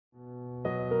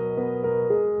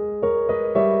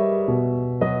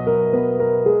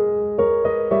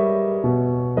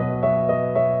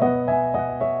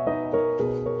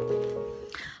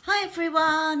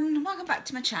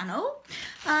my channel.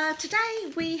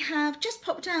 Today we have just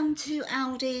popped down to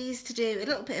Aldi's to do a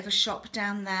little bit of a shop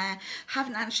down there.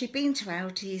 Haven't actually been to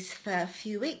Aldi's for a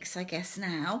few weeks, I guess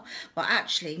now. Well,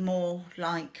 actually more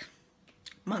like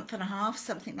month and a half,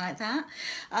 something like that.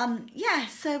 Yeah,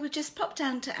 so we just popped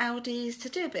down to Aldi's to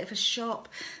do a bit of a shop.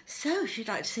 So if you'd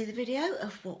like to see the video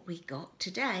of what we got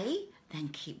today, then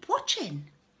keep watching.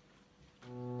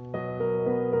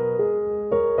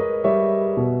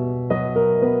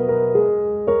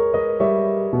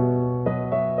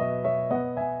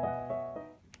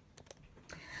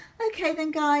 Okay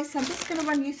then guys, so I'm just going to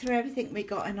run you through everything we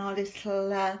got in our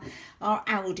little our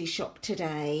Aldi shop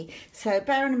today. So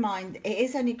bearing in mind it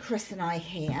is only Chris and I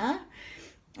here,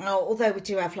 although we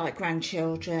do have like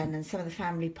grandchildren and some of the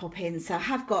family pop in, so I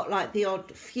have got like the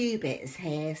odd few bits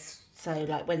here, so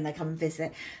like when they come and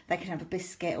visit they can have a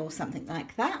biscuit or something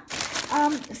like that.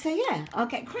 So yeah, I'll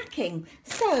get cracking.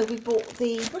 So we bought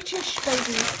the British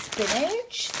baby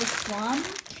spinach, this one.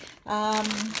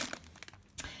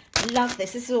 Love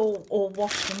this. This is all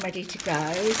washed and ready to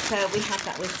go. So we have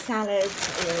that with salads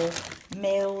or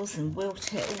meals and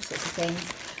wilted, all sorts of things.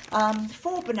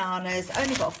 4 bananas.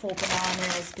 Only got 4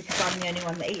 bananas because I'm the only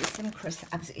one that eats them. Chris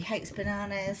absolutely hates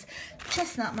bananas.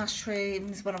 Chestnut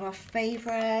mushrooms, one of our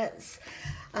favourites.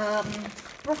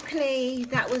 Broccoli,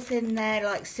 that was in there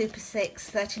like Super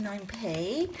 6,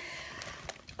 39p.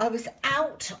 I was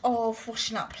out of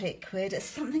washing up liquid. It's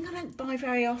something I don't buy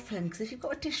very often because if you've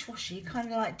got a dishwasher you kind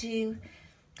of like do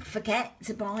forget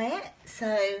to buy it.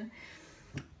 So,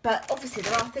 but obviously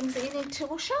there are things that you need to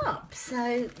wash up.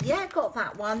 So yeah, got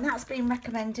that one. That's been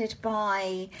recommended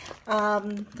by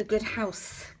the Good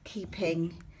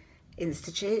Housekeeping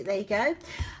Institute. There you go.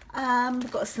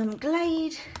 We've got some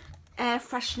Glade air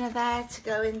freshener there to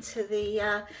go into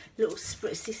the little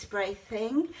spritzy spray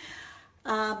thing.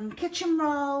 Kitchen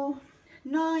roll,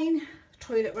 9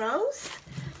 toilet rolls,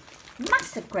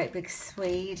 massive great big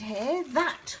Swede here,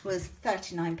 that was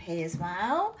 39p as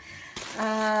well.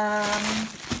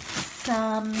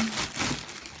 Some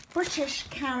British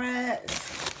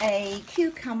carrots, a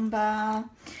cucumber,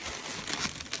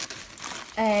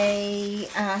 a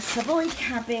Savoy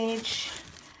cabbage.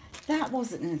 That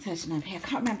wasn't in 39p. I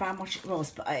can't remember how much it was,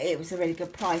 but it was a really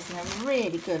good price and a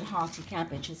really good hearty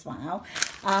cabbage as well.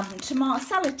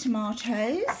 Salad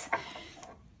tomatoes,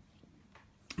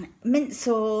 mint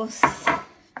sauce,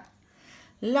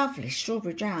 lovely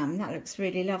strawberry jam. That looks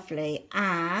really lovely.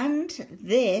 And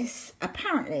this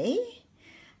apparently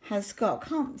has got,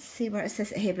 can't see where it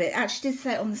says it here, but it actually did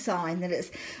say it on the sign that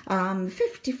it's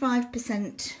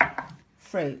 55%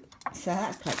 fruit. So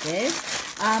that's quite good.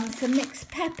 Some mixed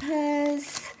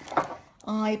peppers.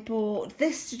 I bought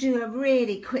this to do a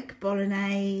really quick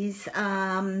bolognese.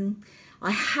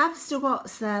 I have still got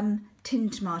some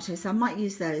tinned tomatoes, so I might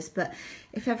use those, but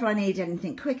if ever I need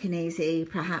anything quick and easy,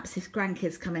 perhaps if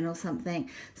grandkids come in or something.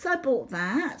 So I bought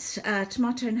that.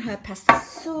 Tomato and herb pasta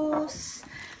sauce.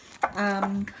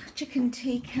 Chicken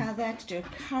tikka there to do a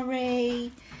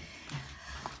curry.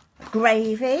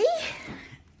 Gravy.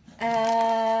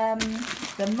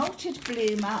 The malted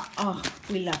bloomer, oh,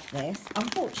 we love this.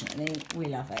 Unfortunately, we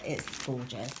love it. It's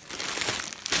gorgeous.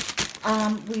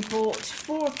 We bought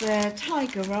 4 of the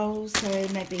tiger rolls, so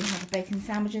maybe have a bacon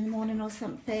sandwich in the morning or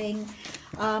something.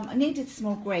 I needed some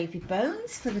more gravy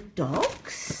bones for the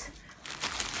dogs.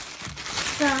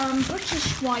 Some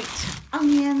British white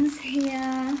onions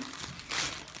here.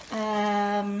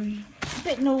 A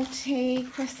bit naughty,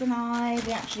 Chris and I,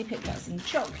 we actually picked up some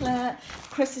chocolate.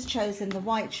 Chris has chosen the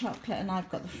white chocolate and I've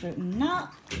got the fruit and nut.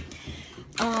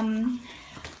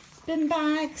 Bin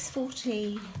bags,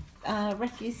 40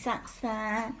 refuse sacks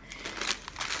there.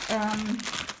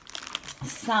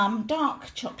 Some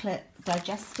dark chocolate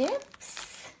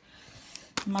digestives.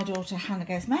 My daughter Hannah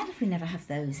goes mad if we never have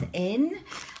those in.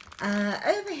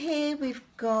 Over here we've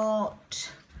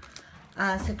got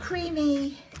some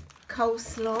creamy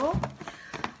coleslaw,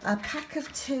 a pack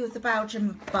of 2 of the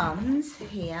Belgian buns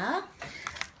here.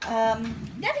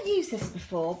 Never used this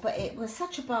before, but it was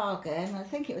such a bargain. I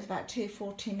think it was about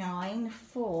 £2.49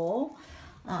 for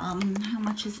how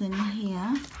much is in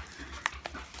here?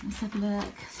 Let's have a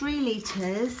look. 3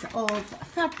 litres of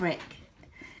fabric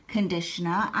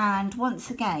conditioner, and once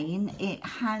again it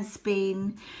has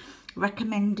been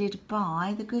recommended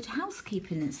by the Good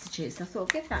Housekeeping Institute, so I thought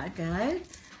I'd give that a go.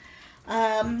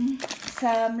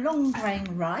 Some long grain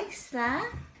rice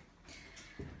there.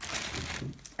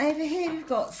 Over here we've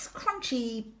got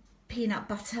crunchy peanut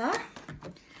butter,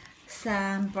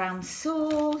 some brown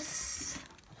sauce,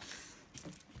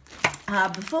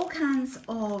 4 cans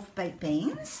of baked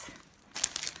beans,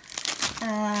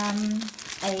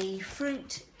 a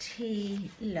fruit tea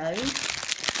loaf.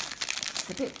 It's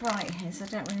a bit bright here, so I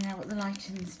don't really know what the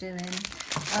lighting's doing.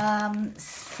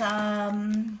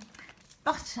 Some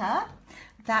butter.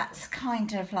 That's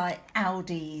kind of like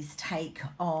Aldi's take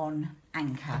on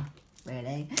Anchor,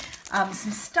 really. Some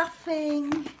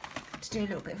stuffing to do a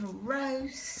little bit of a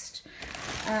roast.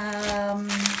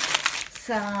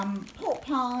 Some pork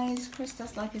pies. Chris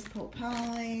does like his pork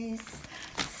pies.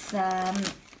 Some,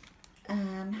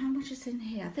 how much is in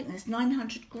here? I think there's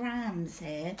 900 grams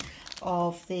here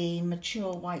of the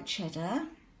mature white cheddar.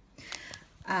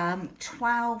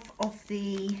 12 of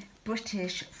the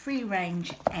British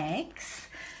free-range eggs.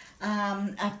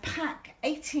 A pack,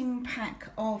 18 pack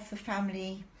of the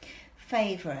family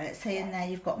favourites. So in there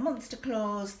you've got Monster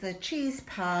Claws, the cheese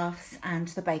puffs and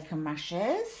the bacon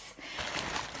rashers.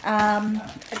 A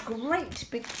great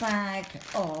big bag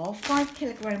of 5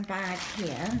 kilogram bag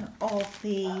here of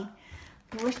the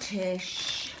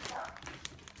British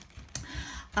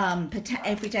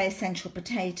everyday essential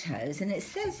potatoes, and it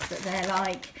says that they're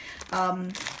like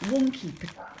wonky,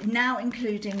 now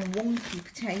including wonky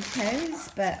potatoes,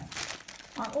 but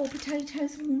are all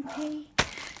potatoes wonky?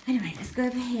 Anyway, let's go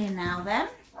over here now then.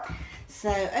 So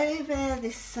over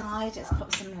this side, let's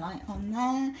put some light on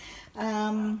there.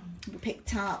 We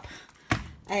picked up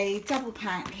a double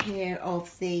pack here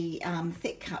of the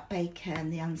thick cut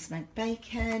bacon, the unsmoked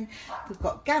bacon. We've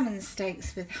got gammon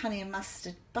steaks with honey and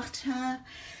mustard butter.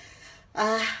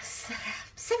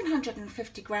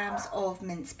 750 grams of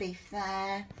minced beef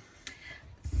there.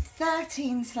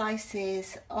 13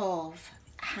 slices of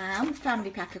ham, family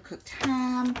pack of cooked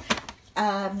ham.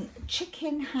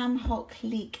 Chicken, ham hock,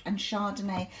 leek and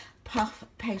Chardonnay puff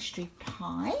pastry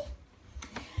pie.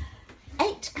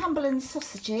 8 Cumberland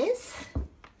sausages.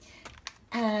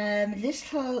 A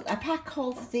pack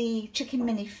of the chicken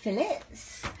mini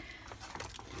fillets.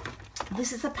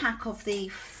 This is a pack of the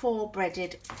 4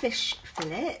 breaded fish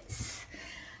fillets.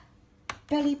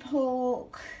 Belly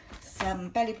pork, some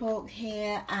belly pork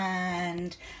here,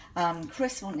 and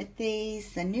Chris wanted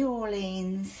these, the New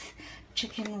Orleans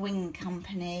Chicken Wing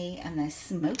Company, and they're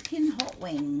smoking hot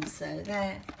wings, so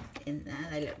they're in there,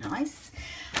 they look nice.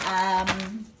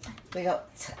 We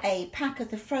got a pack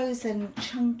of the frozen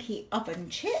chunky oven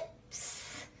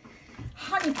chips,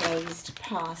 honey glazed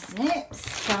parsnips,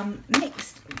 some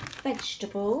mixed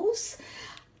vegetables.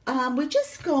 We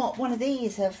just got one of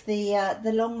these of the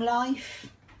long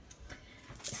life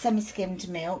semi-skimmed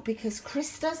milk, because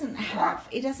Chris doesn't have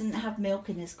milk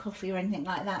in his coffee or anything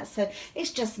like that, so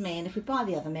it's just me, and if we buy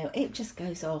the other milk it just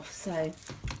goes off, so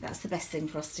that's the best thing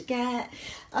for us to get.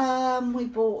 We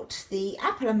bought the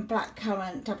apple and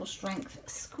blackcurrant double strength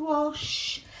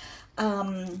squash,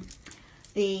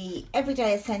 the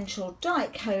everyday essential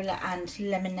diet cola and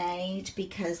lemonade,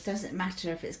 because it doesn't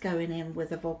matter if it's going in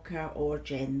with a vodka or a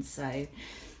gin, so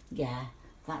yeah,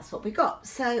 that's what we got.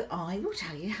 So I will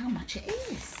tell you how much it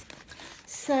is.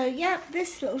 So yeah,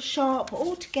 this little shop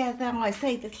altogether, I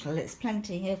say little, it's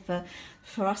plenty here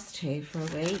for us two for a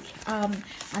week,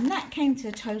 and that came to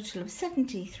a total of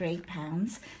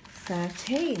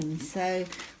 £73.13. So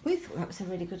we thought that was a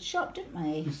really good shop, didn't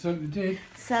we? We certainly did.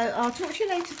 So I'll talk to you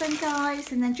later then,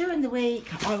 guys, and then during the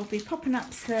week I will be popping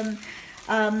up some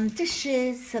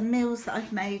dishes, some meals that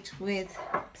I've made with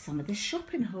some of this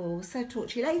shopping haul. So talk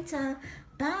to you later.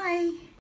 Bye.